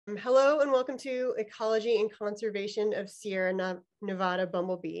Hello and welcome to Ecology and Conservation of Sierra Nevada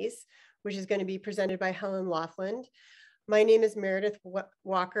Bumblebees, which is going to be presented by Helen Loffland. My name is Meredith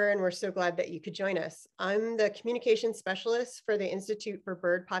Walker, and we're so glad that you could join us. I'm the communication specialist for the Institute for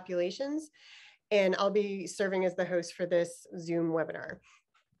Bird Populations, and I'll be serving as the host for this Zoom webinar.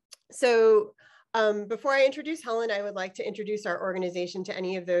 So before I introduce Helen, I would like to introduce our organization to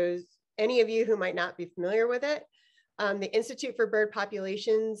any of you who might not be familiar with it. The Institute for Bird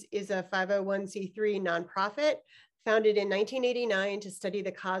Populations is a 501c3 nonprofit founded in 1989 to study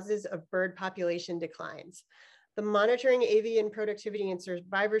the causes of bird population declines. The Monitoring Avian Productivity and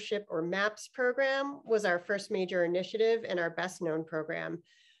Survivorship, or MAPS program, was our first major initiative and our best known program.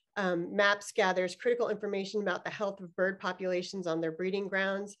 MAPS gathers critical information about the health of bird populations on their breeding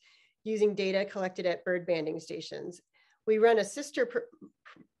grounds using data collected at bird banding stations. We run a sister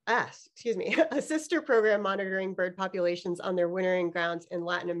program monitoring bird populations on their wintering grounds in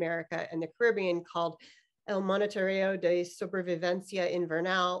Latin America and the Caribbean called El Monitoreo de Sobrevivencia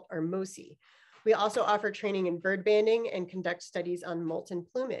Invernal, or MOSI. We also offer training in bird banding and conduct studies on molten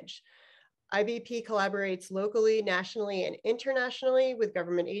plumage. IBP collaborates locally, nationally, and internationally with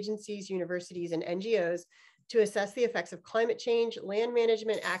government agencies, universities, and NGOs to assess the effects of climate change, land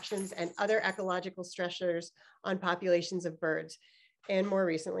management actions, and other ecological stressors on populations of birds, and more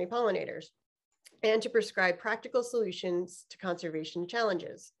recently, pollinators, and to prescribe practical solutions to conservation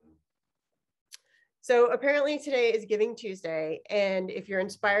challenges. So apparently today is Giving Tuesday, and if you're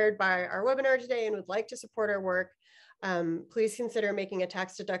inspired by our webinar today and would like to support our work, please consider making a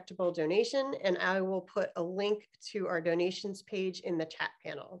tax-deductible donation, and I will put a link to our donations page in the chat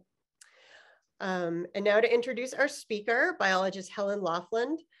panel. And now to introduce our speaker, biologist Helen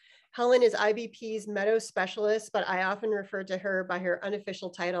Loffland. Helen is IBP's Meadow specialist, but I often refer to her by her unofficial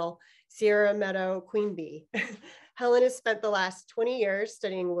title, Sierra Meadow Queen Bee. Helen has spent the last 20 years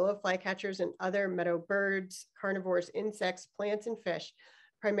studying willow flycatchers and other meadow birds, carnivores, insects, plants, and fish,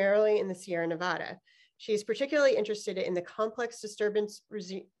 primarily in the Sierra Nevada. She is particularly interested in the complex disturbance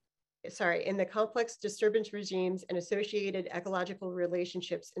regimes and associated ecological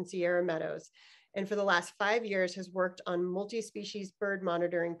relationships in Sierra meadows, and for the last 5 years has worked on multi-species bird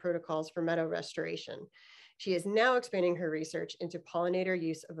monitoring protocols for meadow restoration. She is now expanding her research into pollinator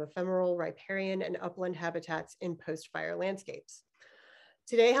use of ephemeral riparian and upland habitats in post-fire landscapes.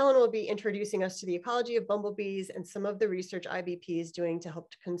 Today, Helen will be introducing us to the ecology of bumblebees and some of the research IBP is doing to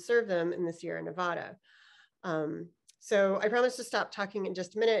help to conserve them in the Sierra Nevada. So I promise to stop talking in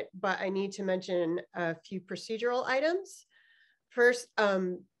just a minute, but I need to mention a few procedural items. First,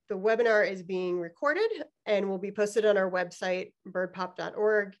 the webinar is being recorded and will be posted on our website,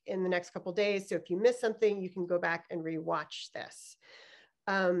 birdpop.org, in the next couple of days. So if you miss something, you can go back and rewatch this.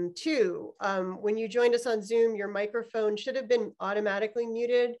 Two, when you joined us on Zoom, your microphone should have been automatically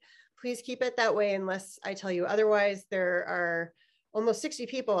muted. Please keep it that way unless I tell you otherwise. There are almost 60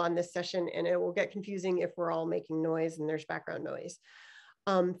 people on this session, and it will get confusing if we're all making noise and there's background noise.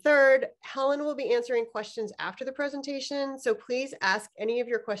 Third, Helen will be answering questions after the presentation, so please ask any of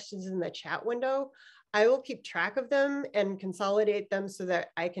your questions in the chat window. I will keep track of them and consolidate them so that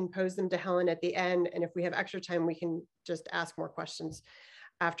I can pose them to Helen at the end, and if we have extra time, we can just ask more questions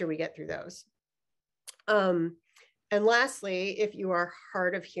after we get through those. And lastly, if you are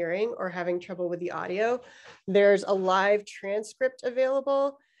hard of hearing or having trouble with the audio, there's a live transcript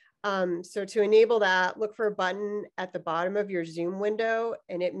available. So to enable that, look for a button at the bottom of your Zoom window,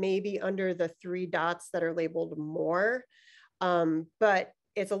 and it may be under the 3 dots that are labeled More. But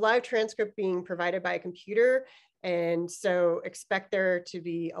it's a live transcript being provided by a computer, and so expect there to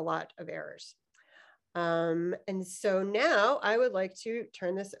be a lot of errors. And so now I would like to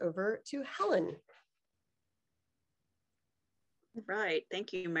turn this over to Helen. Right,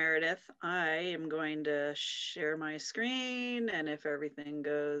 thank you, Meredith. I am going to share my screen, and if everything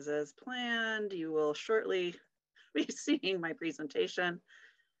goes as planned, you will shortly be seeing my presentation.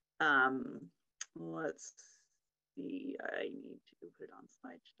 Let's see, I need to put it on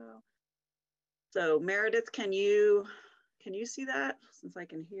slideshow. So Meredith, can you see that, since I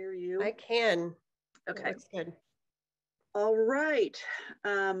can hear you? I can. Okay. That's good. All right.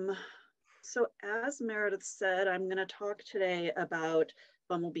 So as Meredith said, I'm going to talk today about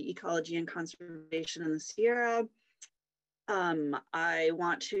bumblebee ecology and conservation in the Sierra. I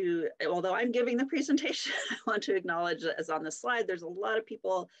want to, although I'm giving the presentation, I want to acknowledge that, as on the slide, there's a lot of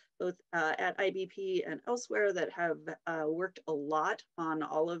people both at IBP and elsewhere that have worked a lot on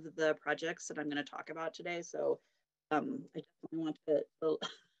all of the projects that I'm going to talk about today. So I definitely want to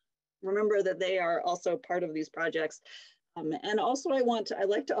remember that they are also part of these projects. And also I like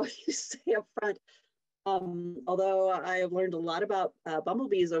to always say up front, Although I have learned a lot about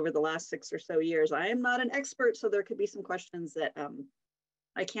bumblebees over the last 6 or so years, I am not an expert, so there could be some questions that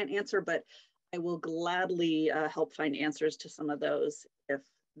I can't answer, but I will gladly help find answers to some of those if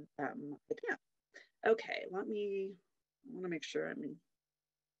I can. Okay, I want to make sure I'm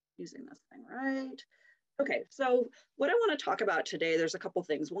using this thing right. Okay, so what I want to talk about today, there's a couple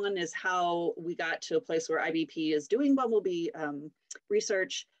things. One is how we got to a place where IBP is doing bumblebee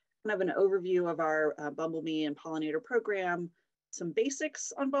research, kind of an overview of our bumblebee and pollinator program, some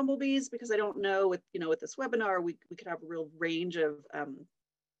basics on bumblebees, because I don't know with this webinar, we could have a real range of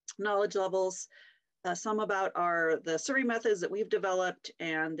knowledge levels, some about the survey methods that we've developed,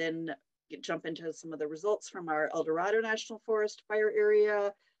 and then jump into some of the results from our El Dorado National Forest fire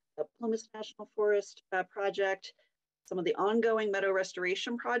area, the Plymouth National Forest project, some of the ongoing meadow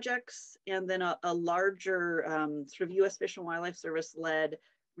restoration projects, and then a larger sort of U.S. Fish and Wildlife Service led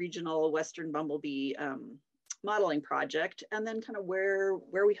regional Western bumblebee modeling project, and then kind of where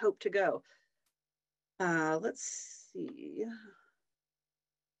we hope to go. Let's see.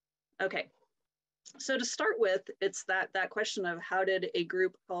 Okay, so to start with, it's that question of how did a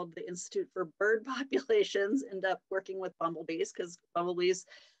group called the Institute for Bird Populations end up working with bumblebees, because bumblebees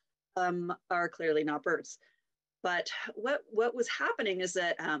are clearly not birds. But what was happening is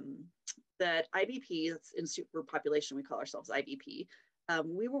that that IBP, that's Institute for Population, we call ourselves IBP,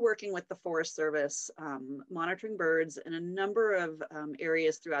 we were working with the Forest Service, monitoring birds in a number of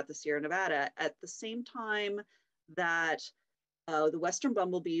areas throughout the Sierra Nevada at the same time that the Western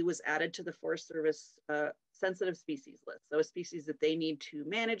bumblebee was added to the Forest Service sensitive species list. So a species that they need to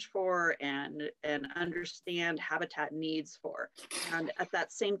manage for and understand habitat needs for. And at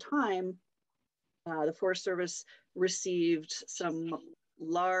that same time, the Forest Service received some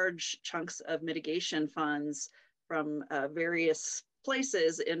large chunks of mitigation funds from various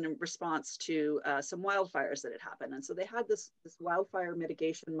places in response to some wildfires that had happened. And so they had this wildfire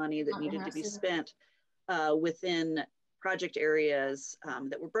mitigation money that needed to be spent within project areas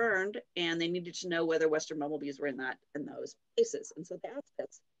that were burned, and they needed to know whether Western bumblebees were in those places. And so they asked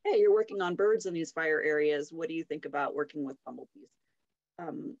us, hey, you're working on birds in these fire areas. What do you think about working with bumblebees?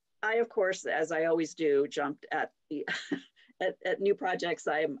 I, of course, as I always do, jumped at the at new projects.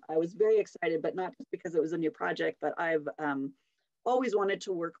 I was very excited, but not just because it was a new project, but I've always wanted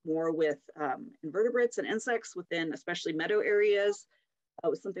to work more with invertebrates and insects within especially meadow areas. It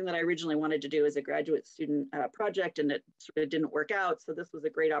was something that I originally wanted to do as a graduate student project, and it sort of didn't work out. So this was a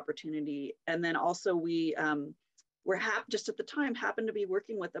great opportunity. And then also we were just at the time happened to be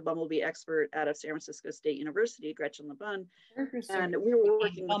working with a bumblebee expert out of San Francisco State University, Gretchen LeBun, and we were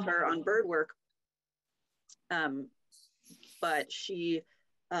working with her on bird work. But she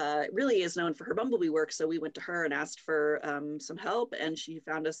really is known for her bumblebee work. So we went to her and asked for some help, and she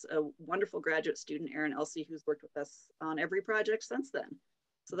found us a wonderful graduate student, Erin Elsey, who's worked with us on every project since then.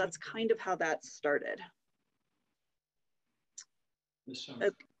 So that's kind of how that started.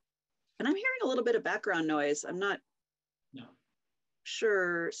 And I'm hearing a little bit of background noise. I'm not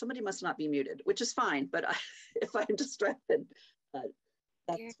sure. Somebody must not be muted, which is fine, but if I'm distracted,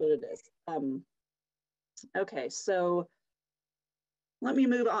 that's what it is. Okay, so let me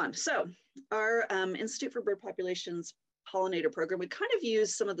move on. So our Institute for Bird Populations pollinator program, we kind of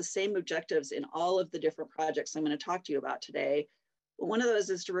use some of the same objectives in all of the different projects I'm going to talk to you about today. One of those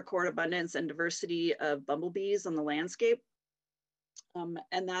is to record abundance and diversity of bumblebees on the landscape.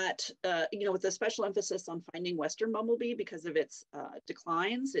 And that, with a special emphasis on finding Western bumblebee because of its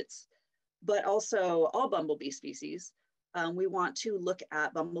declines, but also all bumblebee species. We want to look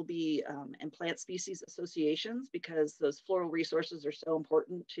at bumblebee and plant species associations because those floral resources are so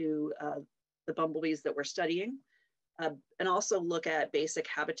important to the bumblebees that we're studying. And also look at basic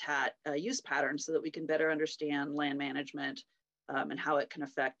habitat use patterns so that we can better understand land management and how it can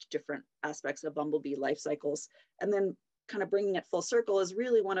affect different aspects of bumblebee life cycles. And then kind of bringing it full circle is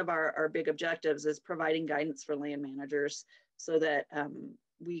really one of our big objectives, is providing guidance for land managers so that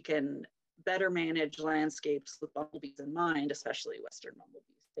we can better manage landscapes with bumblebees in mind, especially Western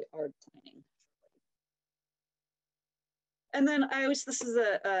bumblebees. They are declining. And then this is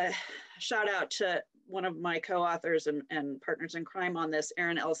a shout out to one of my co-authors and partners in crime on this,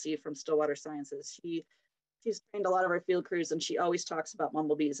 Erin Elsey from Stillwater Sciences. She's trained a lot of our field crews, and she always talks about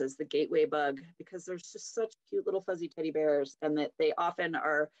bumblebees as the gateway bug because there's just such cute little fuzzy teddy bears, and that they often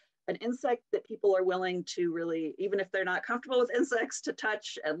are an insect that people are willing to really, even if they're not comfortable with insects, to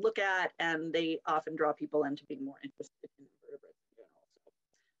touch and look at, and they often draw people into being more interested in invertebrates in general.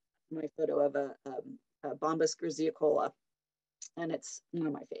 So my photo of a Bombus griseocola, and it's one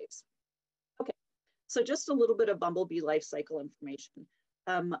of my faves. Okay, so just a little bit of bumblebee life cycle information.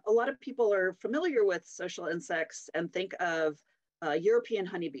 A lot of people are familiar with social insects and think of European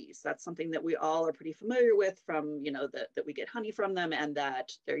honeybees. That's something that we all are pretty familiar with from, that we get honey from them and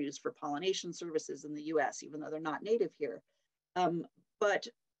that they're used for pollination services in the US, even though they're not native here. But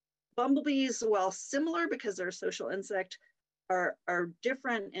bumblebees, while similar because they're a social insect, are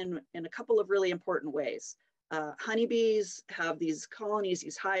different in a couple of really important ways. Honeybees have these colonies,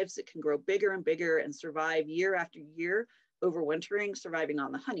 these hives that can grow bigger and bigger and survive year after year, overwintering, surviving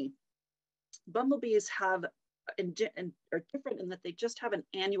on the honey. Bumblebees are different in that they just have an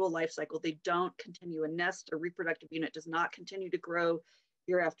annual life cycle. They don't continue. A nest or reproductive unit does not continue to grow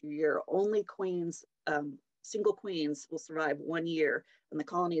year after year. Only queens, single queens will survive 1 year, and the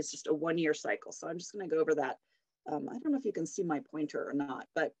colony is just a 1 year cycle. So I'm just going to go over that. I don't know if you can see my pointer or not,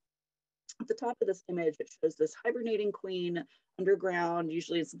 but at the top of this image, it shows this hibernating queen underground,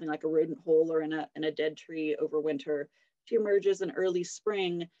 usually in something like a rodent hole or in a dead tree over winter. She emerges in early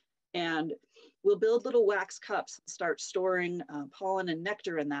spring and will build little wax cups and start storing pollen and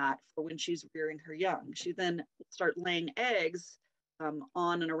nectar in that for when she's rearing her young. She then start laying eggs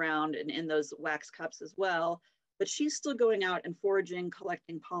on and around and in those wax cups as well. But she's still going out and foraging,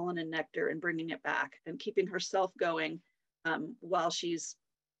 collecting pollen and nectar and bringing it back and keeping herself going while she's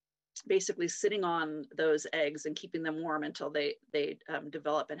basically sitting on those eggs and keeping them warm until they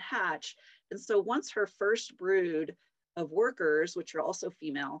develop and hatch. And so once her first brood of workers, which are also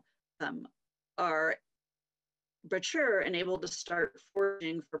female, are mature and able to start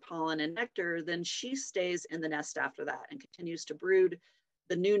foraging for pollen and nectar, then she stays in the nest after that and continues to brood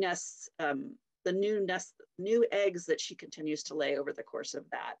the new nests, new eggs that she continues to lay over the course of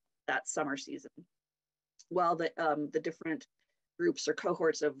that summer season. While the different groups or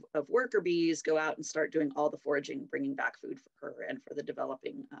cohorts of worker bees go out and start doing all the foraging, bringing back food for her and for the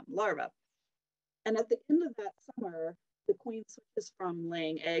developing larvae. And at the end of that summer, the queen switches from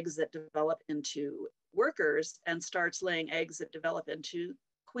laying eggs that develop into workers and starts laying eggs that develop into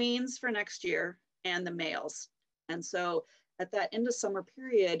queens for next year and the males. And so at that end of summer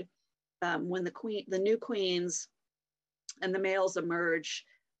period, when the new queens and the males emerge,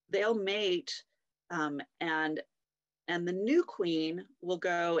 they'll mate and the new queen will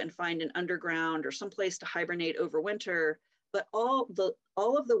go and find an underground or someplace to hibernate over winter. But all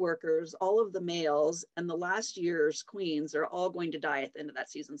of the workers, all of the males, and the last year's queens are all going to die at the end of that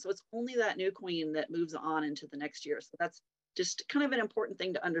season. So it's only that new queen that moves on into the next year. So that's just kind of an important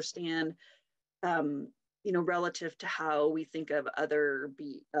thing to understand, relative to how we think of other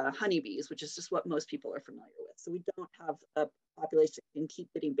honeybees, which is just what most people are familiar with. So we don't have a population that can keep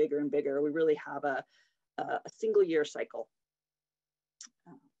getting bigger and bigger. We really have a single year cycle.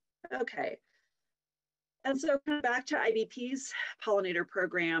 Okay. And so back to IBP's pollinator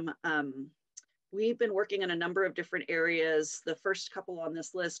program, we've been working in a number of different areas. The first couple on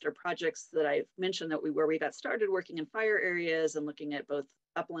this list are projects that I've mentioned where we got started working in fire areas and looking at both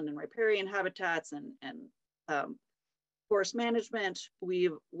upland and riparian habitats and forest management.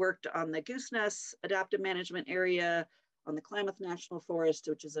 We've worked on the goose nest adaptive management area, on the Klamath National Forest,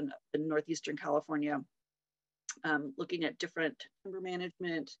 which is in northeastern California, looking at different timber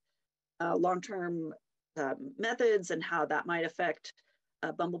management, long-term methods and how that might affect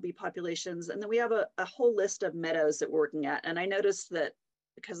bumblebee populations. And then we have a whole list of meadows that we're working at. And I noticed that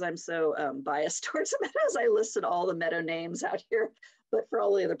because I'm so biased towards the meadows, I listed all the meadow names out here, but for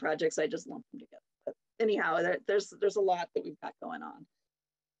all the other projects, I just lumped them together. But anyhow, there's a lot that we've got going on.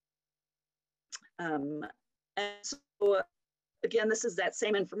 And so again, this is that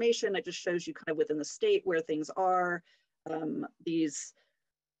same information. It just shows you kind of within the state where things are. These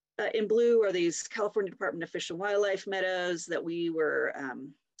in blue are these California Department of Fish and Wildlife meadows that we were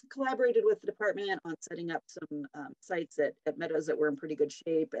collaborated with the department on setting up some sites at meadows that were in pretty good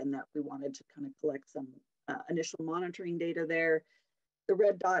shape and that we wanted to kind of collect some initial monitoring data there. The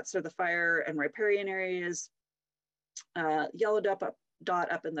red dots are the fire and riparian areas. Yellow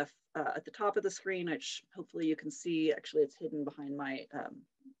dot up in at the top of the screen, which hopefully you can see. Actually, it's hidden behind my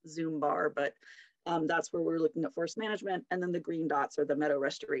Zoom bar, but that's where we're looking at forest management. And then the green dots are the meadow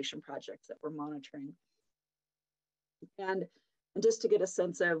restoration projects that we're monitoring. And just to get a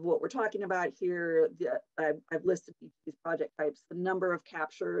sense of what we're talking about here, I've listed each of these project types, the number of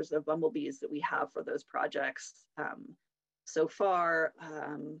captures of bumblebees that we have for those projects so far.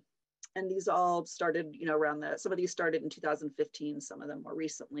 And these all started, around some of these started in 2015, some of them more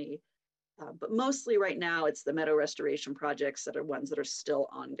recently. But mostly right now, it's the meadow restoration projects that are ones that are still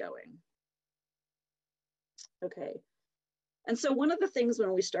ongoing. Okay. And so one of the things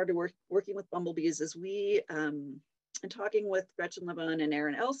when we started working with bumblebees is we, and talking with Gretchen Levin and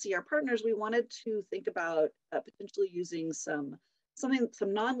Aaron Elsey, our partners, we wanted to think about potentially using some some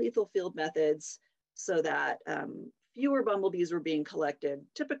non-lethal field methods so that fewer bumblebees were being collected,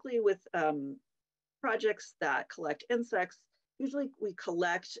 typically with projects that collect insects. Usually we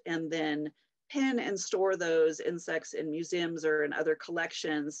collect and then pin and store those insects in museums or in other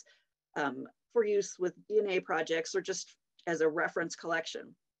collections for use with DNA projects or just as a reference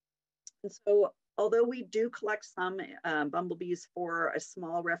collection. And so although we do collect some bumblebees for a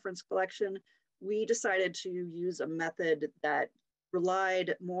small reference collection, we decided to use a method that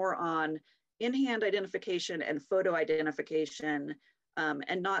relied more on in-hand identification and photo identification,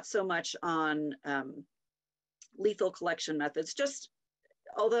 and not so much on lethal collection methods. Just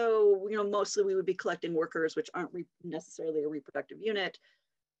although, you know, mostly we would be collecting workers, which aren't necessarily a reproductive unit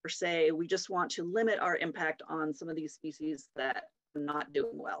per se, we just want to limit our impact on some of these species that are not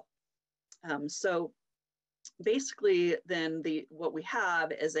doing well. So basically then what we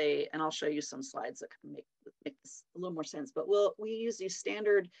have is and I'll show you some slides that can make this a little more sense, but we use these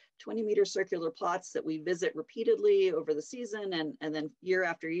standard 20-meter circular plots that we visit repeatedly over the season and then year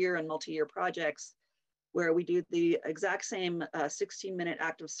after year in multi-year projects, where we do the exact same 16-minute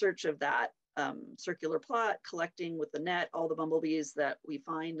active search of that circular plot, collecting with the net all the bumblebees that we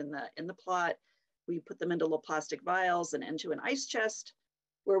find in the plot. We put them into little plastic vials and into an ice chest,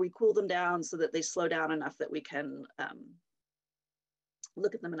 where we cool them down so that they slow down enough that we can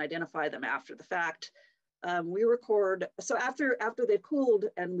look at them and identify them after the fact. We record, so after they've cooled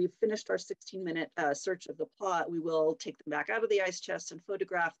and we've finished our 16-minute search of the plot, we will take them back out of the ice chest and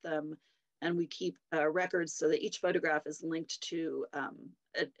photograph them. And we keep records so that each photograph is linked to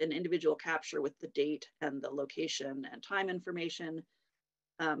an individual capture with the date and the location and time information.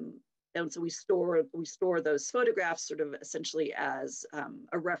 And so we store those photographs sort of essentially as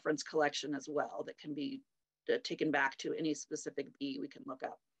a reference collection as well that can be taken back to any specific bee we can look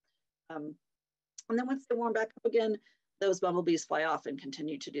up. And then once they warm back up again, those bumblebees fly off and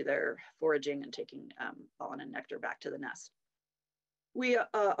continue to do their foraging and taking pollen and nectar back to the nest. We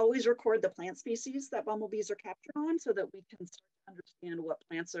always record the plant species that bumblebees are captured on so that we can start to understand what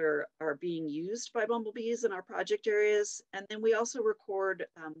plants are being used by bumblebees in our project areas. And then we also record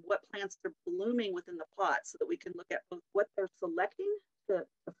what plants are blooming within the plot so that we can look at both what they're selecting to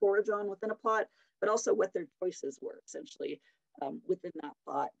forage on within a plot, but also what their choices were essentially within that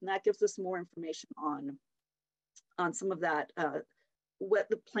plot. And that gives us more information on some of that, what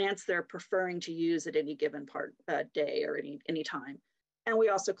the plants they're preferring to use at any given day or any time. And we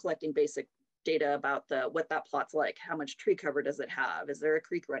also collecting basic data about what that plot's like. How much tree cover does it have? Is there a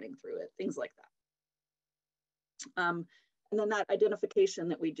creek running through it? Things like that. And then that identification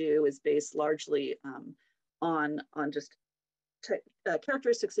that we do is based largely on just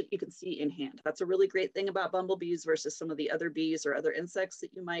characteristics that you can see in hand. That's a really great thing about bumblebees versus some of the other bees or other insects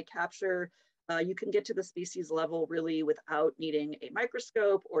that you might capture. You can get to the species level really without needing a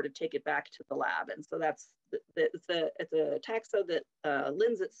microscope or to take it back to the lab. And so it's a taxa that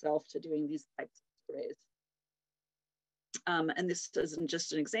lends itself to doing these types of surveys. And this isn't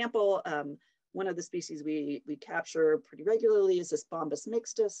just an example. One of the species we capture pretty regularly is this Bombus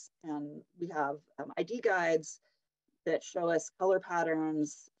mixtus. And we have ID guides that show us color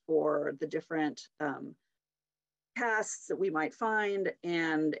patterns for the different casts that we might find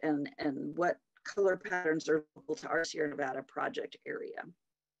and what color patterns are local to our Sierra Nevada project area.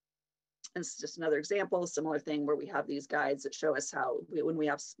 And it's just another example, similar thing where we have these guides that show us how when we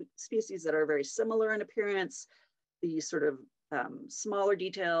have species that are very similar in appearance, the sort of smaller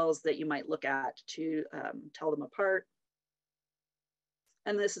details that you might look at to tell them apart.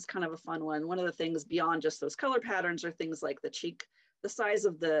 And this is kind of a fun one. One of the things beyond just those color patterns are things like the cheek, the size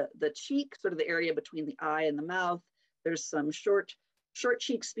of the cheek, sort of the area between the eye and the mouth. There's some short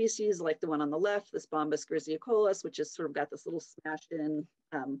cheek species like the one on the left, this Bombus griseocolus, which has sort of got this little smashed in,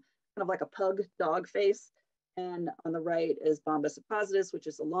 kind of like a pug dog face. And on the right is Bombus appositus, which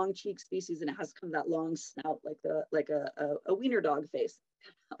is a long cheek species, and it has kind of that long snout like a wiener dog face.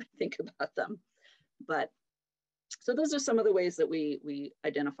 How I think about them. But so those are some of the ways that we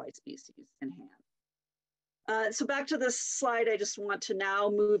identify species in hand. So back to this slide, I just want to now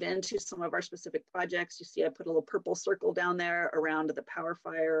move into some of our specific projects. You see I put a little purple circle down there around the Power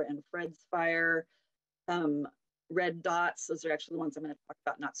Fire and Fred's Fire. Red dots, those are actually the ones I'm going to talk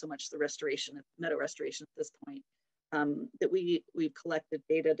about, not so much the restoration, meadow restoration at this point, that we've collected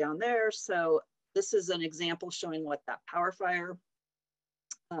data down there. So this is an example showing what that Power Fire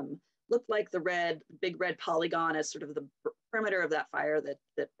looked like. The big red polygon is sort of the perimeter of that fire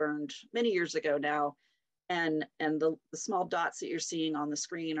that burned many years ago now. And the small dots that you're seeing on the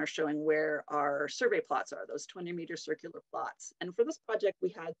screen are showing where our survey plots are, those 20-meter circular plots. And for this project, we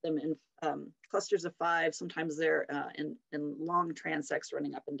had them in clusters of 5. Sometimes they're in long transects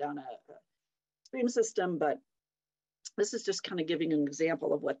running up and down a stream system, but this is just kind of giving an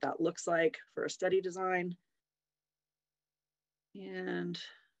example of what that looks like for a study design. And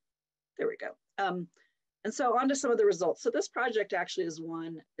there we go. And so on to some of the results. So this project actually is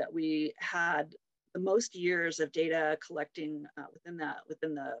one that we had the most years of data collecting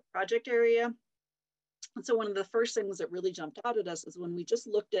within the project area. And so one of the first things that really jumped out at us is when we just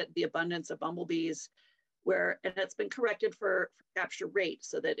looked at the abundance of bumblebees, and it's been corrected for capture rate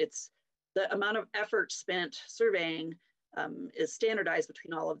so that it's the amount of effort spent surveying is standardized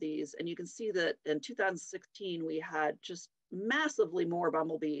between all of these. And you can see that in 2016, we had just massively more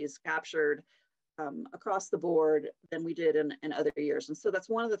bumblebees captured across the board than we did in other years. And so that's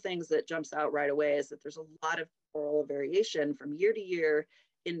one of the things that jumps out right away, is that there's a lot of temporal variation from year to year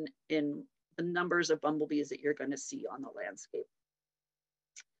in the numbers of bumblebees that you're going to see on the landscape.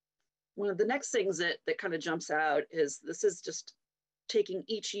 One of the next things that kind of jumps out is this is just taking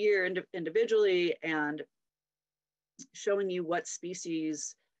each year individually and showing you what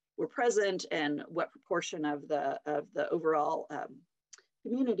species were present and what proportion of the overall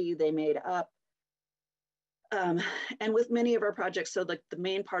community they made up. And with many of our projects, so like the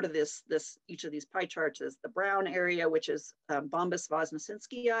main part of each of these pie charts is the brown area, which is Bombus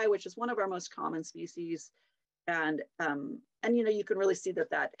vosnesinskii, which is one of our most common species. And you know, you can really see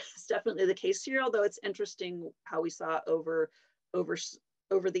that is definitely the case here, although it's interesting how we saw over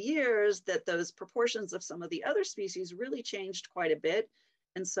the years that those proportions of some of the other species really changed quite a bit.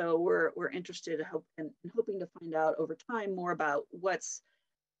 And so we're interested in hoping to find out over time more about what's,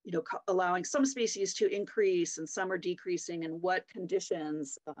 you know, allowing some species to increase and some are decreasing, and what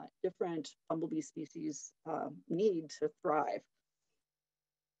conditions different bumblebee species need to thrive.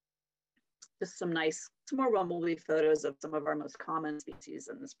 Just some more bumblebee photos of some of our most common species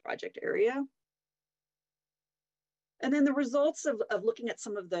in this project area. And then the results of looking at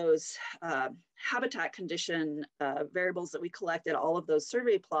some of those habitat condition variables that we collected, all of those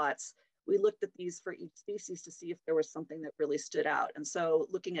survey plots, we looked at these for each species to see if there was something that really stood out. And so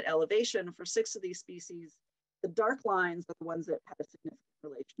looking at elevation for 6 of these species, the dark lines are the ones that had a significant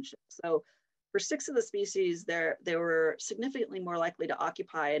relationship. So for 6 of the species, they were significantly more likely to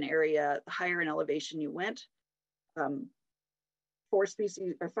occupy an area the higher in elevation you went. 5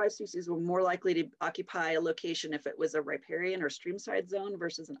 species were more likely to occupy a location if it was a riparian or streamside zone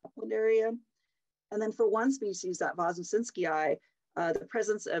versus an upland area. And then for 1 species, that vosnesinskii, the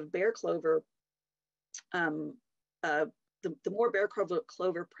presence of bear clover, the more bear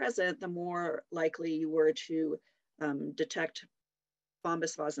clover present, the more likely you were to detect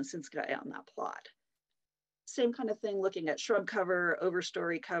Bombus vosnesinskii on that plot. Same kind of thing looking at shrub cover,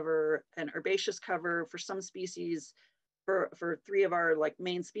 overstory cover, and herbaceous cover for some species. For 3 of our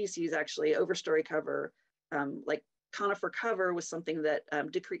main species, actually, overstory cover, like conifer cover was something that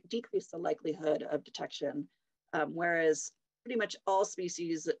decreased the likelihood of detection, whereas pretty much all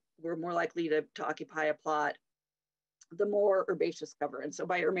species were more likely to occupy a plot the more herbaceous cover. And so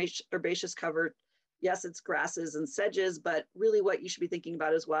by herbaceous cover, yes, it's grasses and sedges, but really what you should be thinking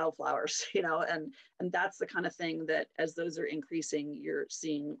about is wildflowers, you know, and that's the kind of thing that as those are increasing, you're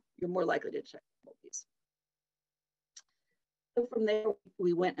more likely to detect bumblebees. So from there,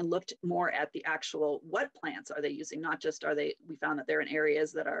 we went and looked more at the actual, what plants are they using? Not just we found that they're in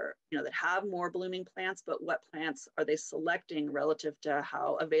areas that are, you know, that have more blooming plants, but what plants are they selecting relative to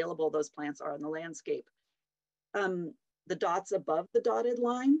how available those plants are in the landscape? The dots above the dotted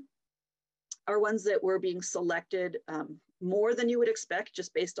line are ones that were being selected more than you would expect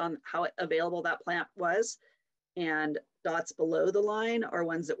just based on how available that plant was. And dots below the line are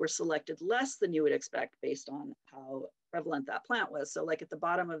ones that were selected less than you would expect based on how prevalent that plant was. So like at the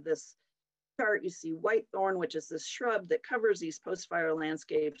bottom of this chart, you see whitethorn, which is this shrub that covers these post-fire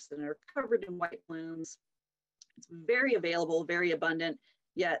landscapes and are covered in white blooms. It's very available, very abundant,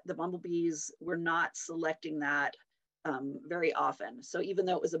 yet the bumblebees were not selecting that very often. So even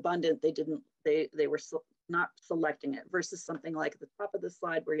though it was abundant, they were not selecting it, versus something like at the top of the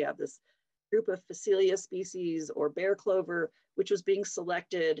slide where you have this group of Phacelia species or bear clover, which was being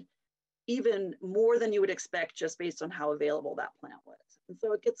selected even more than you would expect just based on how available that plant was. And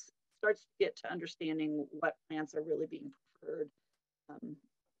so it starts to get to understanding what plants are really being preferred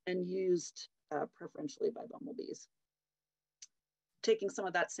and used preferentially by bumblebees. Taking some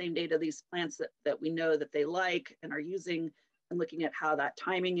of that same data, these plants that we know that they like and are using, and looking at how that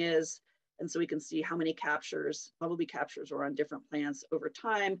timing is. And so we can see how many bumblebee captures are on different plants over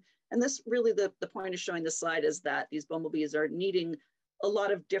time. And this really, the point of showing this slide is that these bumblebees are needing a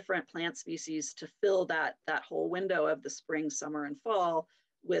lot of different plant species to fill that whole window of the spring, summer, and fall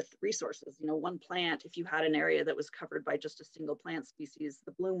with resources. You know, one plant, if you had an area that was covered by just a single plant species,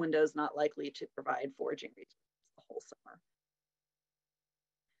 the bloom window is not likely to provide foraging resources the whole summer.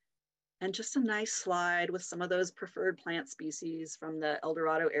 And just a nice slide with some of those preferred plant species from the El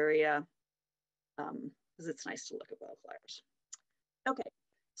Dorado area, because it's nice to look at wildflowers. Okay,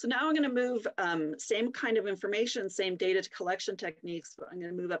 so now I'm going to move same kind of information, same data collection techniques, but I'm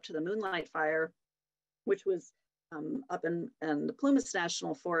going to move up to the Moonlight Fire, which was up in the Plumas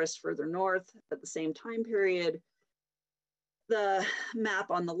National Forest further north at the same time period. The map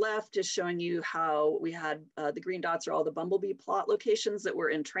on the left is showing you how we had the green dots are all the bumblebee plot locations that were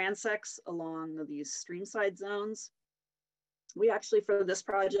in transects along these streamside zones. We actually, for this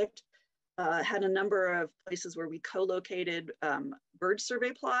project, had a number of places where we co-located bird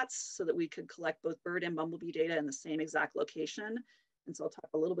survey plots so that we could collect both bird and bumblebee data in the same exact location. And so I'll talk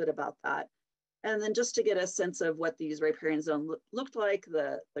a little bit about that. And then just to get a sense of what these riparian zones looked like,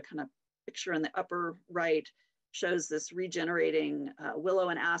 the kind of picture in the upper right shows this regenerating willow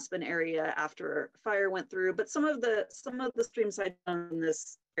and aspen area after fire went through. But some of the streamside in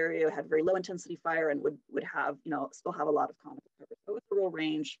this area had very low intensity fire and would have, you know, still have a lot of conifer cover. So it's a real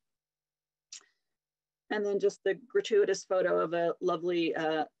range. And then just the gratuitous photo of a lovely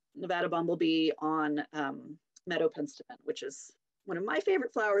Nevada bumblebee on Meadow penstemon, which is one of my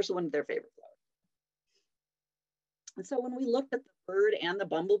favorite flowers, one of their favorite flowers. And so when we looked at the bird and the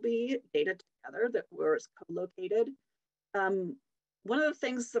bumblebee data together that were co-located, one of the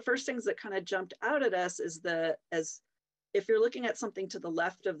things, the first things that kind of jumped out at us is if you're looking at something to the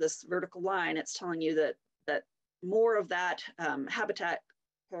left of this vertical line, it's telling you that more of that habitat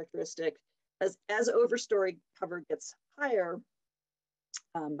characteristic, as overstory cover gets higher,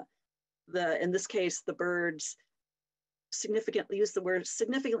 in this case, the birds significantly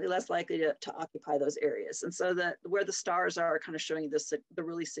less likely to occupy those areas. And so that where the stars are kind of showing this, the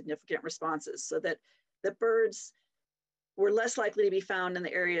really significant responses, so that the birds were less likely to be found in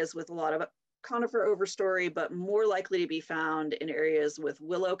the areas with a lot of conifer overstory, but more likely to be found in areas with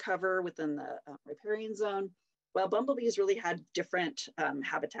willow cover within the riparian zone, while bumblebees really had different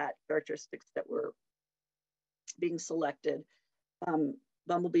habitat characteristics that were being selected.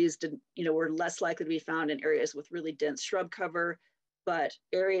 Bumblebees were less likely to be found in areas with really dense shrub cover, but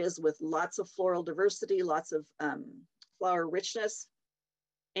areas with lots of floral diversity, lots of flower richness,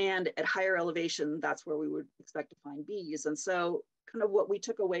 and at higher elevation, that's where we would expect to find bees. And so kind of what we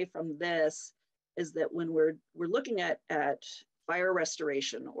took away from this is that when we're looking at fire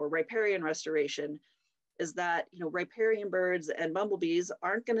restoration or riparian restoration, is that riparian birds and bumblebees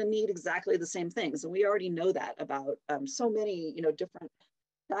aren't going to need exactly the same things. And we already know that about so many different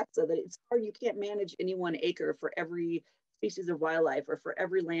taxa that it's hard. You can't manage any one acre for every species of wildlife or for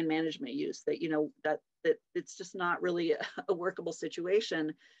every land management use. That it's just not really a workable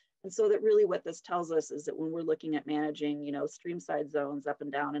situation. And so that really what this tells us is that when we're looking at managing streamside zones up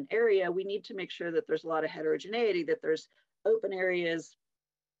and down an area, we need to make sure that there's a lot of heterogeneity, that there's open areas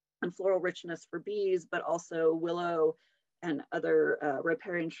and floral richness for bees, but also willow and other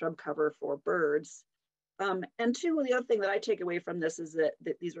riparian shrub cover for birds. And two, the other thing that I take away from this is that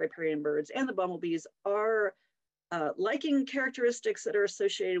these riparian birds and the bumblebees are liking characteristics that are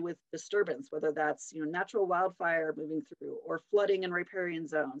associated with disturbance, whether that's natural wildfire moving through, or flooding in riparian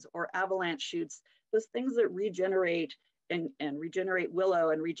zones, or avalanche chutes. Those things that regenerate and regenerate willow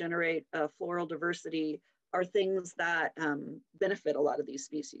and regenerate floral diversity are things that benefit a lot of these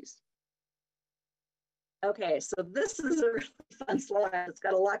species. Okay, so this is a really fun slide. It's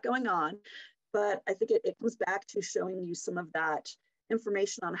got a lot going on, but I think it comes back to showing you some of that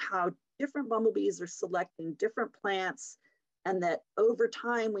information on how different bumblebees are selecting different plants, and that over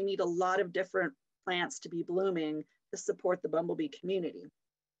time we need a lot of different plants to be blooming to support the bumblebee community.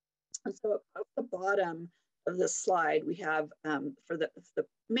 And so at the bottom of this slide, we have for the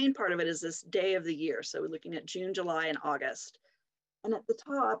main part of it is this day of the year. So we're looking at June, July, and August. And at the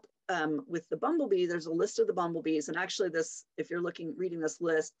top with the bumblebee, there's a list of the bumblebees. And actually this, if you're reading this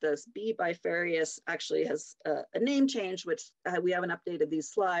list, this bee bifarius actually has a name change, which we haven't updated these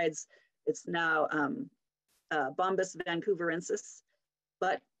slides. It's now Bombus vancouverensis.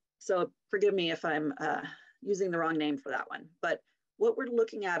 But so forgive me if I'm using the wrong name for that one. But what we're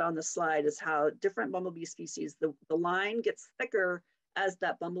looking at on the slide is how different bumblebee species, the line gets thicker as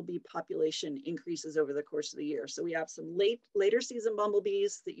that bumblebee population increases over the course of the year. So we have some later season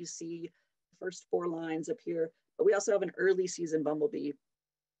bumblebees that you see the first 4 lines up here, but we also have an early season bumblebee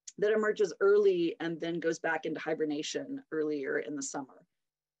that emerges early and then goes back into hibernation earlier in the summer.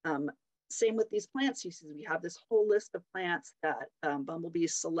 Same with these plant species. We have this whole list of plants that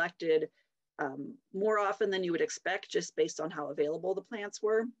bumblebees selected more often than you would expect, just based on how available the plants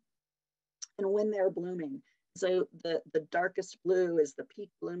were and when they're blooming. So the darkest blue is the peak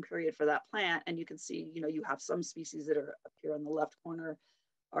bloom period for that plant. And you can see, you have some species that are up here on the left corner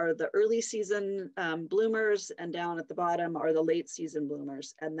are the early season bloomers, and down at the bottom are the late season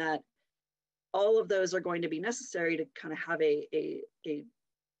bloomers. And that all of those are going to be necessary to kind of have a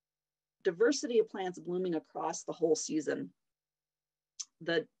diversity of plants blooming across the whole season.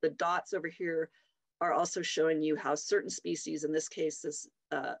 The dots over here are also showing you how certain species, in this case, this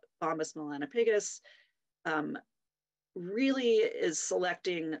Bombus melanopigus, really is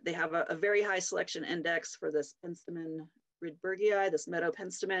selecting. They have a very high selection index for this Penstemon rydbergii, this meadow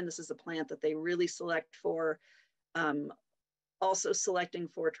penstemon. This is a plant that they really select for. Also selecting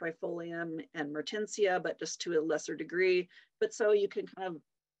for trifolium and mertensia, but just to a lesser degree. But so you can kind of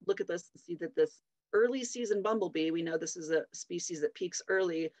look at this and see that this early season bumblebee, we know this is a species that peaks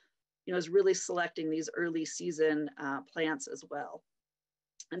early, is really selecting these early season plants as well.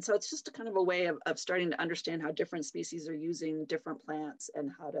 And so it's just a kind of a way of starting to understand how different species are using different plants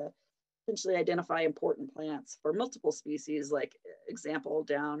and how to potentially identify important plants for multiple species. Like example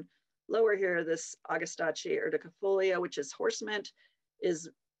down lower here, this Augustaceae urticafolia, which is horse mint, is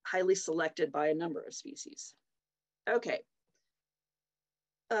highly selected by a number of species. Okay.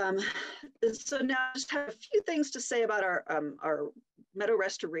 So now I just have a few things to say about our meadow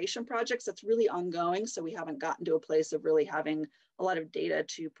restoration projects. That's really ongoing, so we haven't gotten to a place of really having a lot of data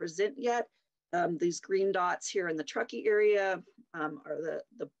to present yet. These green dots here in the Truckee area are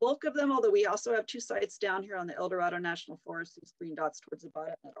the bulk of them, although we also have 2 sites down here on the El Dorado National Forest, these green dots towards the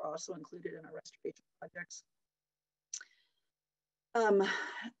bottom, that are also included in our restoration projects.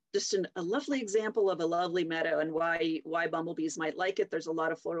 Just a lovely example of a lovely meadow and why bumblebees might like it. There's a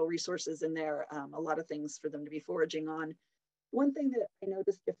lot of floral resources in there, a lot of things for them to be foraging on. One thing that I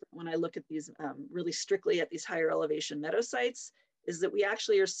noticed different when I look at these really strictly at these higher elevation meadow sites is that we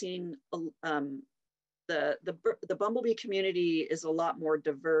actually are seeing the bumblebee community is a lot more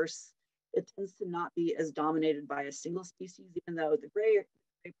diverse. It tends to not be as dominated by a single species, even though the gray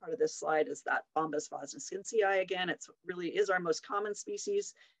part of this slide is that Bombus vosnesensiae. Again, it really is our most common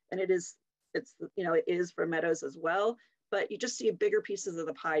species, and it is for meadows as well. But you just see bigger pieces of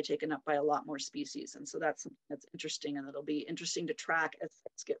the pie taken up by a lot more species, and so that's something that's interesting, and it'll be interesting to track as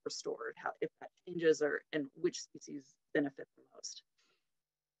sites get restored, if that changes and which species benefit the most.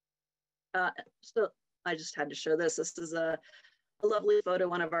 So I just had to show this. This is a lovely photo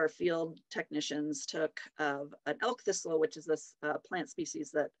one of our field technicians took of an elk thistle, which is this plant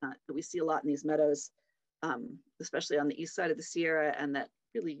species that we see a lot in these meadows, especially on the east side of the Sierra, and that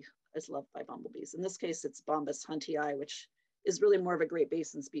really is loved by bumblebees. In this case, it's Bombus huntii, which is really more of a Great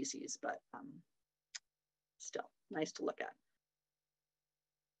Basin species, but still nice to look at.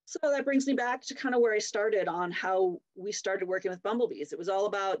 So that brings me back to kind of where I started on how we started working with bumblebees. It was all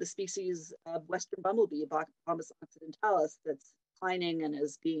about the species of Western bumblebee, Bombus occidentalis, that's declining and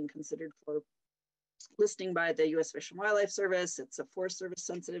is being considered for listing by the U.S. Fish and Wildlife Service. It's a Forest Service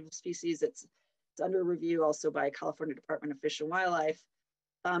sensitive species. It's under review also by California Department of Fish and Wildlife.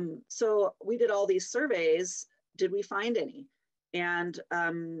 So we did all these surveys. Did we find any? And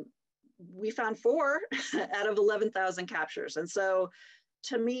we found 4 out of 11,000 captures. And so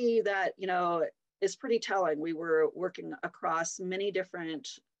to me, that is pretty telling. We were working across many different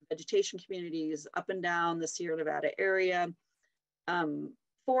vegetation communities up and down the Sierra Nevada area.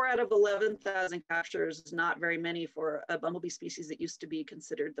 4 out of 11,000 captures is not very many for a bumblebee species that used to be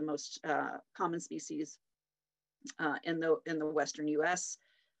considered the most common species in the Western U.S.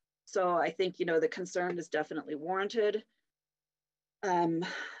 So I think the concern is definitely warranted.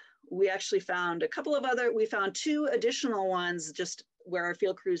 We actually found we found 2 additional ones just where our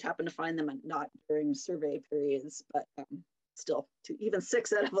field crews happened to find them, and not during survey periods, but still, even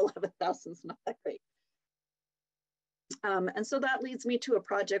 6 out of 11,000 is not that great. And so that leads me to a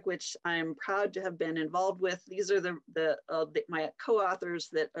project which I'm proud to have been involved with. These are my co-authors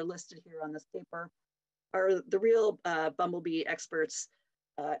that are listed here on this paper, are the real bumblebee experts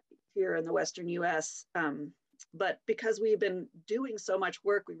here in the Western US. But because we've been doing so much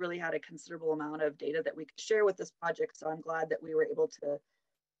work, we really had a considerable amount of data that we could share with this project. So I'm glad that we were able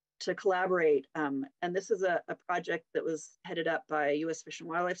to collaborate. And this is a project that was headed up by U.S. Fish and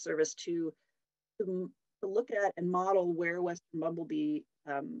Wildlife Service to look at and model where Western bumblebee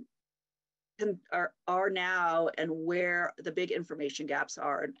are now, and where the big information gaps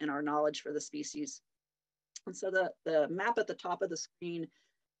are in our knowledge for the species. And so the map at the top of the screen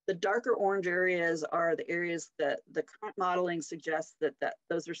The darker orange areas are the areas that the current modeling suggests that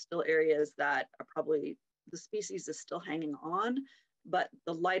those are still areas that are probably the species is still hanging on. But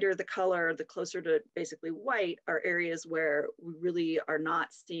the lighter the color, the closer to basically white, are areas where we really are not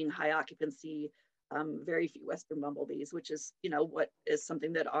seeing high occupancy, very few Western bumblebees, which is, what is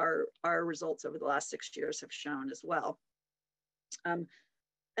something that our results over the last 6 years have shown as well.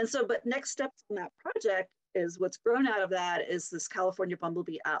 But next steps in that project is what's grown out of that is this California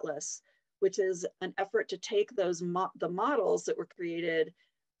Bumblebee Atlas, which is an effort to take those the models that were created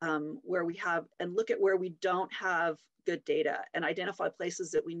where we have and look at where we don't have good data and identify places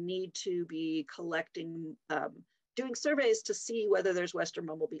that we need to be collecting, doing surveys to see whether there's Western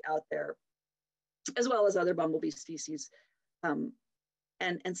bumblebee out there, as well as other bumblebee species, and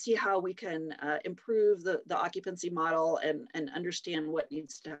see how we can improve the occupancy model and understand what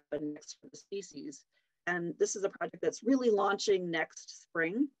needs to happen next for the species. And this is a project that's really launching next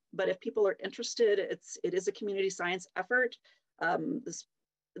spring. But if people are interested, it is a community science effort.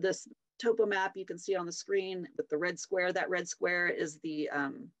 This topo map you can see on the screen with the red square. That red square is the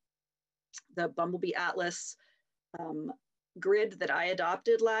Bumblebee Atlas grid that I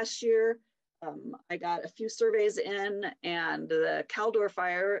adopted last year. I got a few surveys in, and the Caldor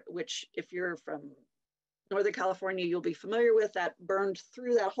fire, which if you're from Northern California, you'll be familiar with, that burned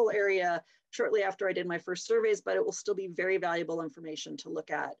through that whole area shortly after I did my first surveys, but it will still be very valuable information to look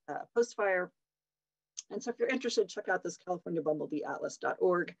at post-fire. And so if you're interested, check out this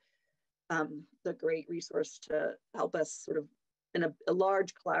californiabumblebeeatlas.org. The great resource to help us sort of in a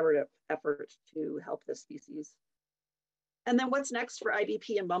large collaborative effort to help this species. And then what's next for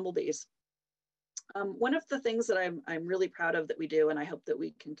IBP and bumblebees? One of the things that I'm really proud of that we do, and I hope that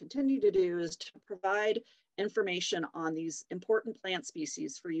we can continue to do, is to provide information on these important plant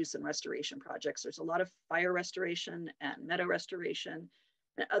species for use in restoration projects. There's a lot of fire restoration and meadow restoration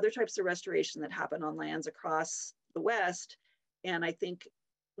and other types of restoration that happen on lands across the West. And I think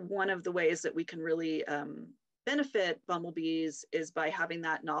one of the ways that we can really benefit bumblebees is by having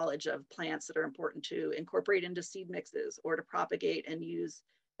that knowledge of plants that are important to incorporate into seed mixes or to propagate and use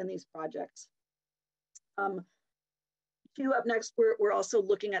in these projects. Up next, we're also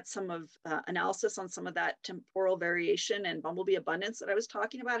looking at some of analysis on some of that temporal variation and bumblebee abundance that I was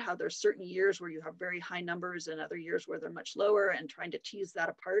talking about, how there's certain years where you have very high numbers and other years where they're much lower, and trying to tease that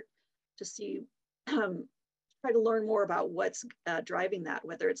apart to see, try to learn more about what's driving that,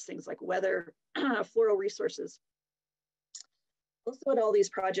 whether it's things like weather, floral resources. Also at all these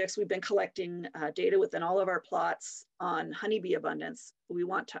projects, we've been collecting data within all of our plots on honeybee abundance. We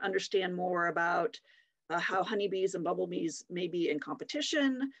want to understand more about how honeybees and bumblebees may be in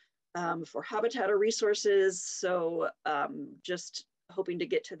competition for habitat or resources. So just hoping to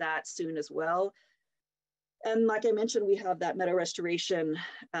get to that soon as well. And like I mentioned, we have that meadow restoration,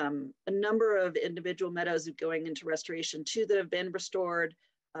 a number of individual meadows going into restoration, 2 that have been restored,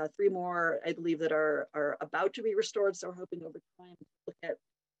 3 more, I believe, that are about to be restored. So we're hoping over time to look at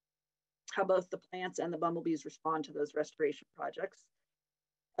how both the plants and the bumblebees respond to those restoration projects.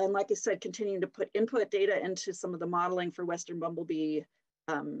 And like I said, continuing to put input data into some of the modeling for Western bumblebee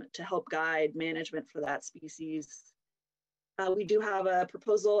to help guide management for that species. We do have a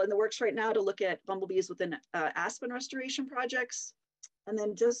proposal in the works right now to look at bumblebees within aspen restoration projects. And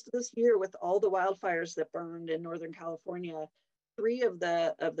then just this year, with all the wildfires that burned in Northern California, 3 of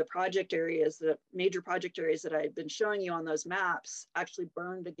the project areas, the major project areas that I've been showing you on those maps, actually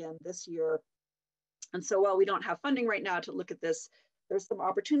burned again this year. And so while we don't have funding right now to look at this, there's some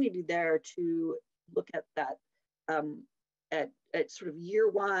opportunity there to look at that at sort of year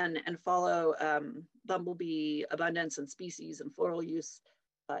 1 and follow bumblebee abundance and species and floral use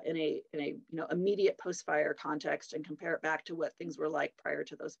in a immediate post-fire context, and compare it back to what things were like prior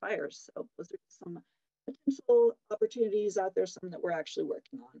to those fires. So those are some potential opportunities out there, some that we're actually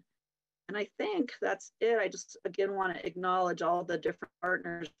working on. And I think that's it. I just again want to acknowledge all the different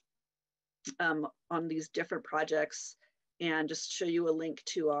partners on these different projects, and just show you a link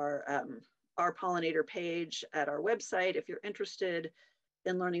to our pollinator page at our website if you're interested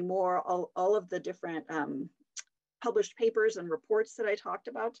in learning more. All of the different published papers and reports that I talked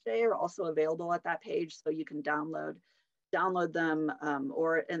about today are also available at that page, so you can download them,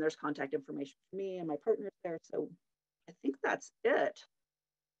 and there's contact information for me and my partners there. So I think that's it.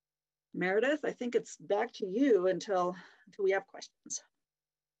 Meredith, I think it's back to you until we have questions.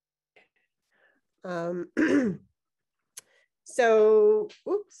 So,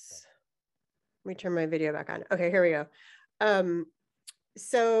 oops, let me turn my video back on. Okay, here we go.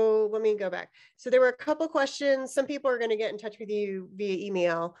 So let me go back. So there were a couple questions. Some people are going to get in touch with you via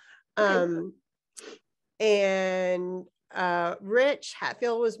email. And Rich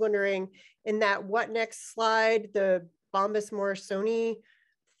Hatfield was wondering, in that what next slide, the Bombus Morrisoni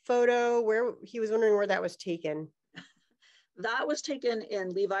photo, where he was wondering where that was taken. That was taken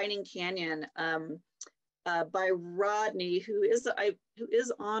in Levining Canyon by Rodney, who is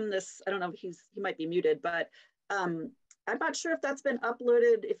on this. I don't know if he might be muted, but I'm not sure if that's been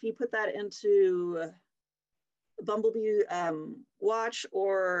uploaded. If you put that into Bumblebee Watch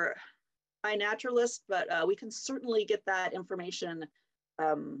or iNaturalist, but we can certainly get that information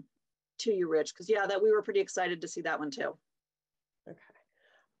to you, Rich, because yeah, that we were pretty excited to see that one too. Okay.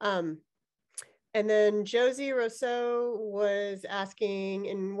 And then Josie Rousseau was asking,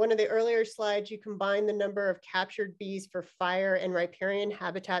 in one of the earlier slides, you combined the number of captured bees for fire and riparian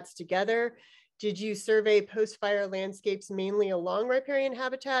habitats together. Did you survey post-fire landscapes mainly along riparian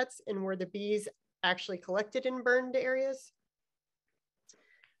habitats, and were the bees actually collected in burned areas?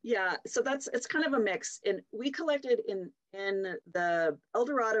 Yeah, so it's kind of a mix. And we collected in the El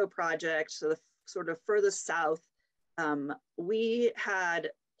Dorado project, so the sort of furthest south, we had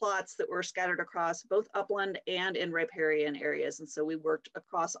plots that were scattered across both upland and in riparian areas. And so we worked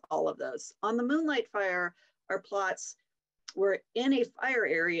across all of those. On the Moonlight Fire, our plots were in a fire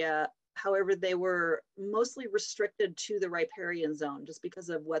area. However, they were mostly restricted to the riparian zone just because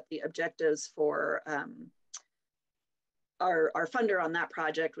of what the objectives for our funder on that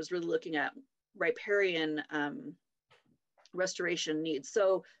project was really looking at riparian restoration needs.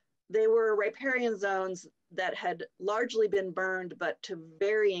 So they were riparian zones that had largely been burned, but to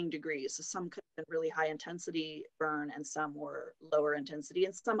varying degrees. So some could have been really high intensity burn and some were lower intensity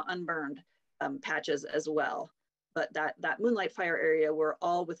and some unburned patches as well. But that Moonlight Fire area were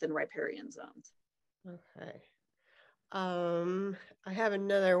all within riparian zones. Okay. I have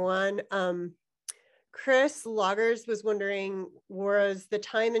another one. Chris Loggers was wondering, was the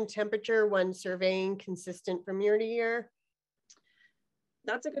time and temperature when surveying consistent from year to year?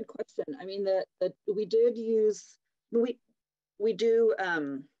 That's a good question. I mean, we did use, we do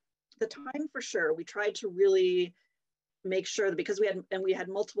the time for sure. We tried to really make sure that, because we had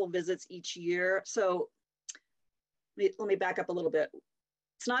multiple visits each year. So let me back up a little bit.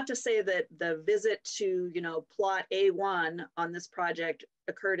 It's not to say that the visit to, plot A1 on this project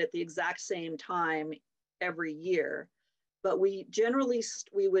occurred at the exact same time every year, but we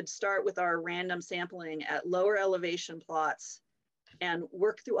would start with our random sampling at lower elevation plots and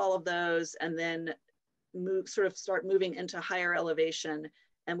work through all of those, and then start moving into higher elevation.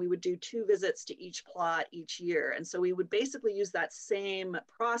 And we would do 2 visits to each plot each year. And so we would basically use that same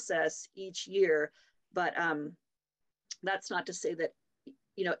process each year, but that's not to say that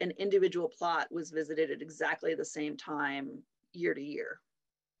an individual plot was visited at exactly the same time year to year,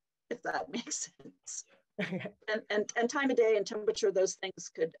 if that makes sense. and time of day and temperature, those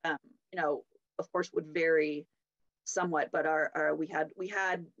things could, of course, would vary somewhat. But we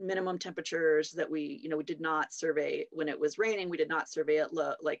had minimum temperatures that we did not survey when it was raining. We did not survey at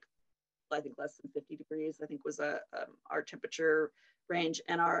low, like I think less than 50 degrees. I think was our temperature range,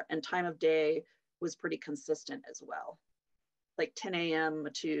 and time of day was pretty consistent as well, like 10 a.m.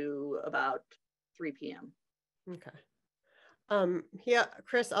 to about 3 p.m. Okay. Yeah,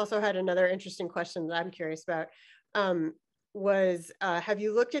 Chris also had another interesting question that I'm curious about. Have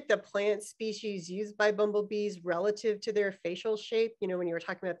you looked at the plant species used by bumblebees relative to their facial shape? When you were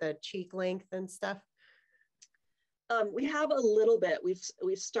talking about the cheek length and stuff. We have a little bit.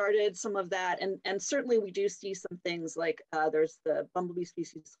 We've started some of that, and certainly we do see some things like there's the bumblebee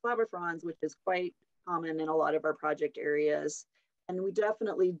species flavifrons, which is quite common in a lot of our project areas, and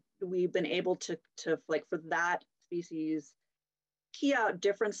we've been able to like for that species key out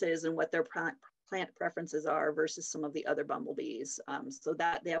differences in what their plant preferences are versus some of the other bumblebees. So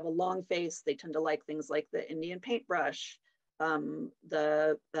that they have a long face, they tend to like things like the Indian paintbrush,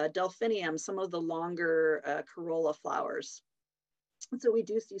 the delphinium, some of the longer corolla flowers. And so we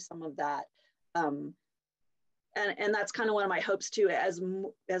do see some of that. And that's kind of one of my hopes too, as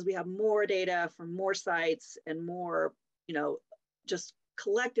we have more data from more sites and more, just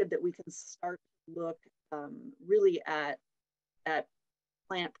collected, that we can start to look really at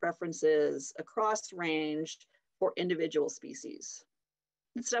plant preferences across range for individual species.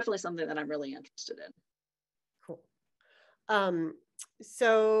 It's definitely something that I'm really interested in. Cool.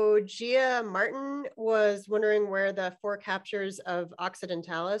 So Gia Martin was wondering where the 4 captures of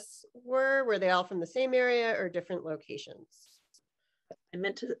Occidentalis were. Were they all from the same area or different locations? I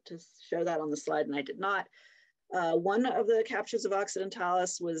meant to show that on the slide and I did not. One of the captures of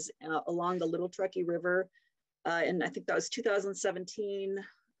Occidentalis was along the Little Truckee River, and I think that was 2017,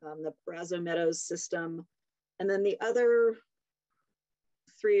 the Brazos Meadows system. And then the other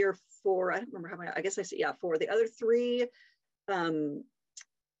 3 or 4, I don't remember how many, I guess I said, yeah, 4. The other 3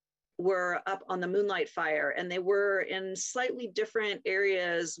 were up on the Moonlight Fire, and they were in slightly different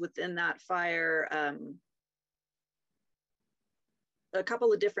areas within that fire. A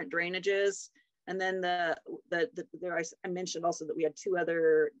couple of different drainages. And then I mentioned also that we had 2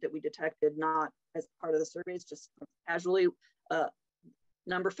 other that we detected, not as part of the surveys, just casually.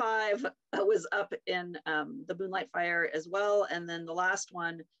 Number 5 was up in the Moonlight Fire as well. And then the last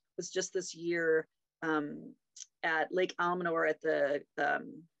one was just this year at Lake Almanor at the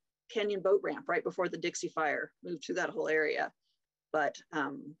Canyon boat ramp right before the Dixie Fire moved through that whole area. But,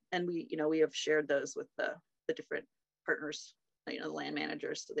 and we have shared those with the different partners, the land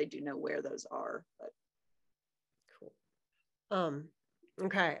managers, so they do know where those are. But. Cool.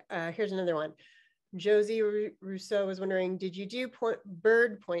 Okay, here's another one. Josie Rousseau was wondering, did you do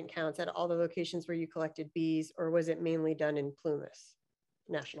bird point counts at all the locations where you collected bees, or was it mainly done in Plumas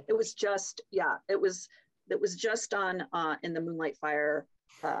National Park? It was just, yeah, it was just on in the Moonlight Fire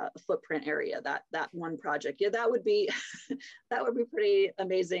footprint area, that one project. Yeah, that would be that would be pretty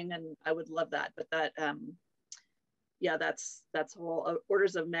amazing, and I would love that. But that yeah, that's whole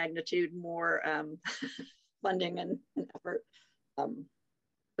orders of magnitude more funding and effort.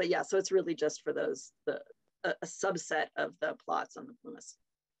 But yeah, so it's really just for those, a subset of the plots on the Plumas.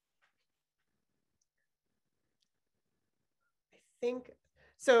 I think,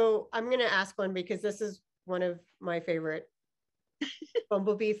 so I'm going to ask one because this is one of my favorite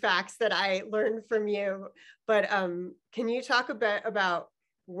bumblebee facts that I learned from you. But can you talk a bit about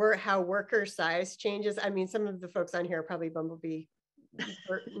how worker size changes? I mean, some of the folks on here are probably bumblebee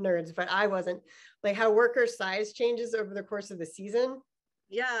nerds, but I wasn't. Like how worker size changes over the course of the season?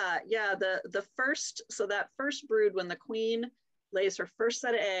 Yeah. The first, so that first brood, when the queen lays her first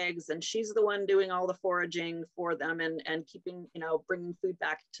set of eggs, and she's the one doing all the foraging for them and keeping, bringing food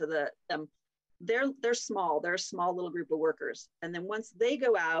back to them. They're small. They're a small little group of workers. And then once they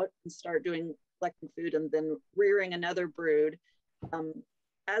go out and start collecting food and then rearing another brood,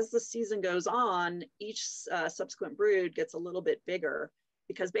 as the season goes on, each subsequent brood gets a little bit bigger,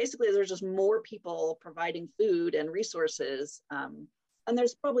 because basically there's just more people providing food and resources. And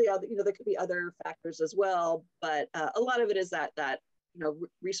there's probably other, there could be other factors as well, but a lot of it is that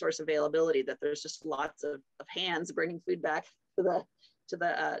resource availability, that there's just lots of hands bringing food back to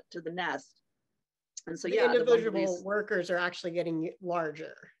the nest. And so the individual workers are actually getting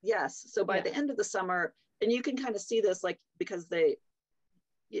larger. Yes. So by the end of the summer, and you can kind of see this, because it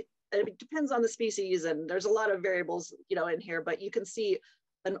depends on the species, and there's a lot of variables, in here, but you can see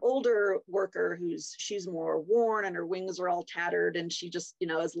an older worker she's more worn and her wings are all tattered, and she just,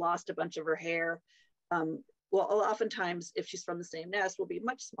 has lost a bunch of her hair. Well, oftentimes, if she's from the same nest, will be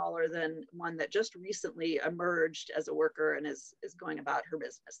much smaller than one that just recently emerged as a worker and is going about her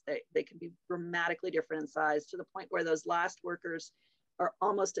business. They can be dramatically different in size, to the point where those last workers are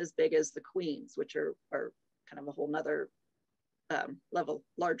almost as big as the queens, which are kind of a whole nother level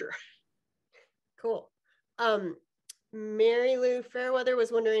larger. Cool. Mary Lou Fairweather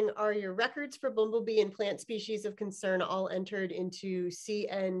was wondering, are your records for bumblebee and plant species of concern all entered into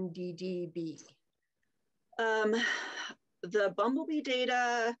CNDDB? The bumblebee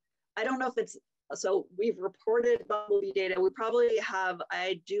data, I don't know if it's, so we've reported bumblebee data. We probably have,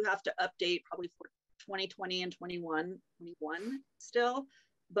 I do have to update probably for 2020 and 21 still,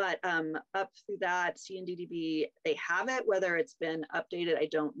 but up through that CNDDB, they have it. Whether it's been updated, I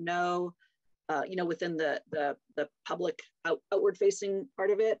don't know. Within the public outward facing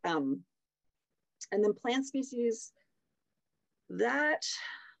part of it. And then plant species, that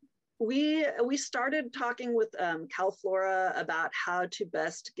we started talking with CalFlora about how to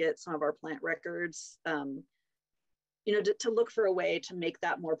best get some of our plant records, to look for a way to make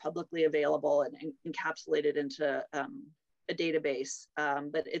that more publicly available and encapsulate it into a database.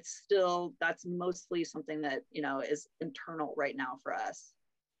 But it's still, that's mostly something that, is internal right now for us.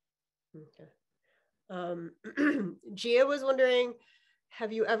 Okay. Gia was wondering,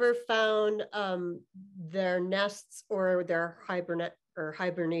 have you ever found their nests or their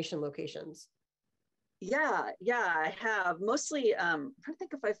hibernation locations? Yeah, I have. Mostly, I'm trying to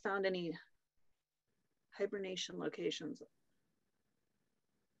think if I found any hibernation locations.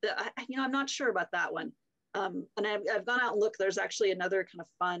 I'm not sure about that one. And I've gone out and looked. There's actually another kind of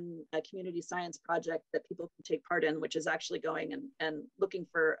fun community science project that people can take part in, which is actually going and looking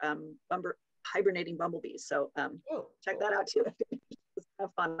for hibernating bumblebees. So check that out too. It's kind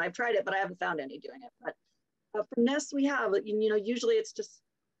of fun. I've tried it, but I haven't found any doing it. But for nests, we have, usually it's just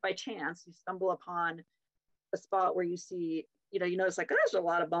by chance you stumble upon a spot where you see, you notice like, oh, there's a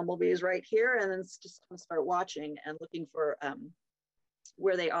lot of bumblebees right here, and then it's just kind of start watching and looking for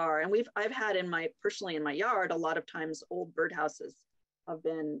where they are. And I've had personally in my yard, a lot of times old birdhouses have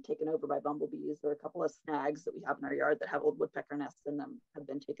been taken over by bumblebees. There are a couple of snags that we have in our yard that have old woodpecker nests in them, have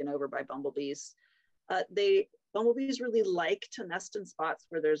been taken over by bumblebees. Bumblebees really like to nest in spots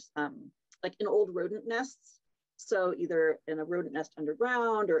where there's like in old rodent nests. So either in a rodent nest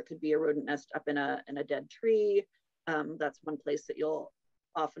underground, or it could be a rodent nest up in a dead tree. That's one place that you'll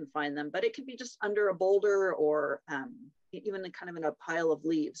often find them, but it could be just under a boulder, or even kind of in a pile of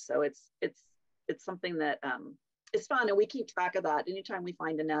leaves. So it's something that it's fun, and we keep track of that. Anytime we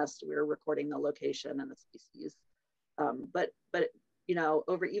find a nest, we're recording the location and the species. But you know,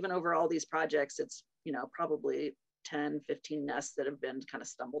 over all these projects, it's, you know, probably 10, 15 nests that have been kind of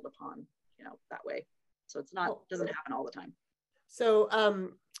stumbled upon, you know, that way. So it's not, doesn't happen all the time. So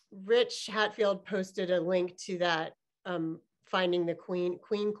Rich Hatfield posted a link to that finding the queen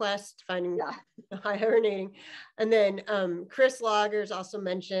quest, finding the hibernating. And then Chris Loggers also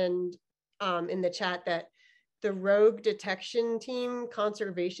mentioned in the chat that the rogue detection team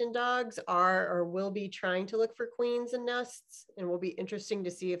conservation dogs are or will be trying to look for queens and nests, and will be interesting to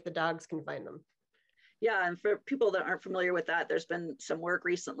see if the dogs can find them. Yeah, and for people that aren't familiar with that, there's been some work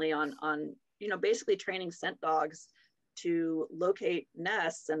recently on you know, basically training scent dogs to locate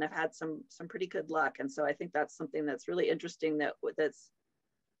nests, and have had some pretty good luck. And so I think that's something that's really interesting, that's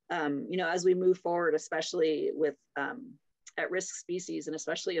you know, as we move forward, especially with at-risk species, and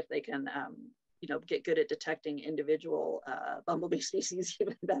especially if they can you know, get good at detecting individual bumblebee species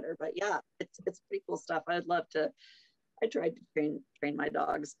even better. But yeah, it's pretty cool stuff. I tried to train my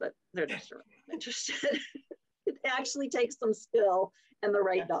dogs, but they're just not interested. It actually takes some skill and the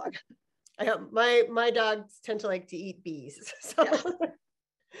right dog. I hope my dogs tend to like to eat bees. So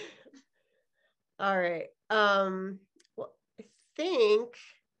all right. Well, I think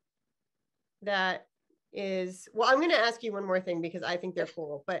that is, well, I'm going to ask you one more thing because I think they're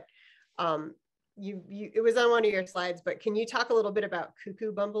cool, but it was on one of your slides, but can you talk a little bit about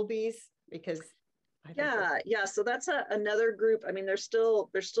cuckoo bumblebees? Because so that's another group. I mean, they're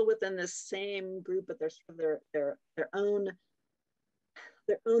still within this same group, but they're sort of their own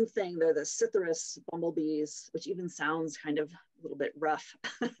thing. They're the Cytherus bumblebees, which even sounds kind of a little bit rough.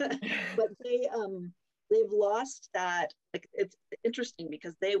 But they've lost that. Like, it's interesting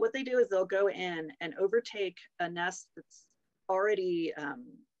because what they do is they'll go in and overtake a nest that's already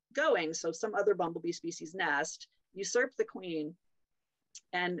going. So some other bumblebee species nest, usurp the queen,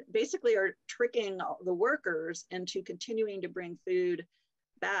 and basically are tricking the workers into continuing to bring food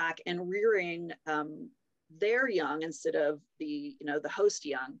back and rearing their young instead of the host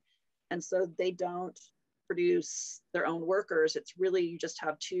young. And so they don't produce their own workers. It's really, you just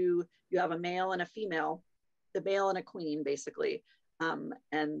have you have a male and a female, the male and a queen basically,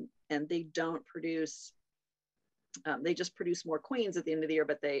 and they don't produce, they just produce more queens at the end of the year,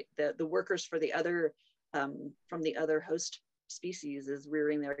 but the workers for the other from the other host species is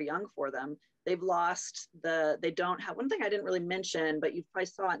rearing their young for them. They've lost they don't have, one thing I didn't really mention, but you probably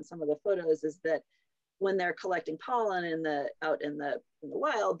saw it in some of the photos, is that when they're collecting pollen out in the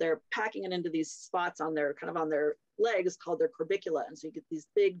wild, they're packing it into these spots on their legs called their corbicula. And so you get these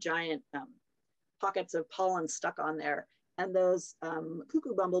big giant pockets of pollen stuck on there. And those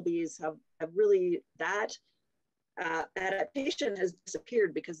cuckoo bumblebees have really, that adaptation has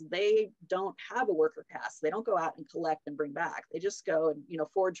disappeared because they don't have a worker caste. They don't go out and collect and bring back. They just go and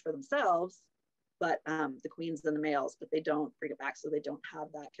forage for themselves, but the queens and the males, but they don't bring it back. So they don't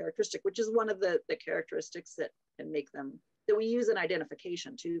have that characteristic, which is one of the characteristics that can make them, that we use in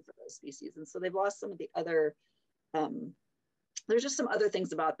identification too for those species. And so they've lost some of the other, there's just some other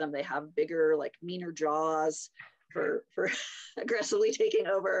things about them. They have bigger, like meaner jaws for aggressively taking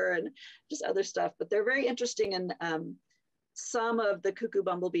over, and just other stuff, but they're very interesting. And some of the cuckoo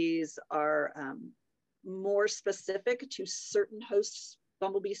bumblebees are more specific to certain host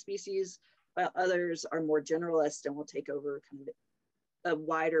bumblebee species, while others are more generalist and will take over kind of a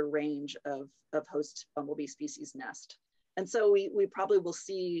wider range of host bumblebee species nest. And so we probably will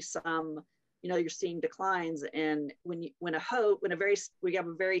see some, you're seeing declines. And when we have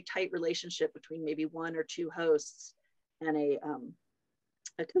a very tight relationship between maybe one or two hosts and a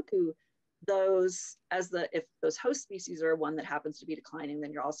cuckoo, if those host species are one that happens to be declining,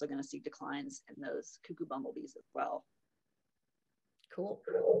 then you're also going to see declines in those cuckoo bumblebees as well. Cool.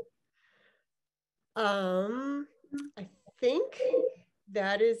 I think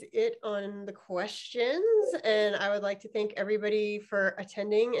that is it on the questions, and I would like to thank everybody for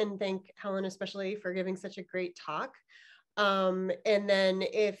attending, and thank Helen especially for giving such a great talk. And then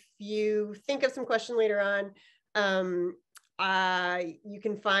if you think of some question later on, you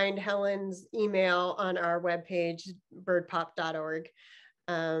can find Helen's email on our webpage, birdpop.org.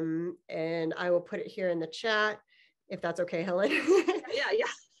 And I will put it here in the chat if that's okay, Helen. Yeah.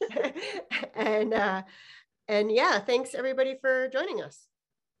 And yeah, thanks everybody for joining us.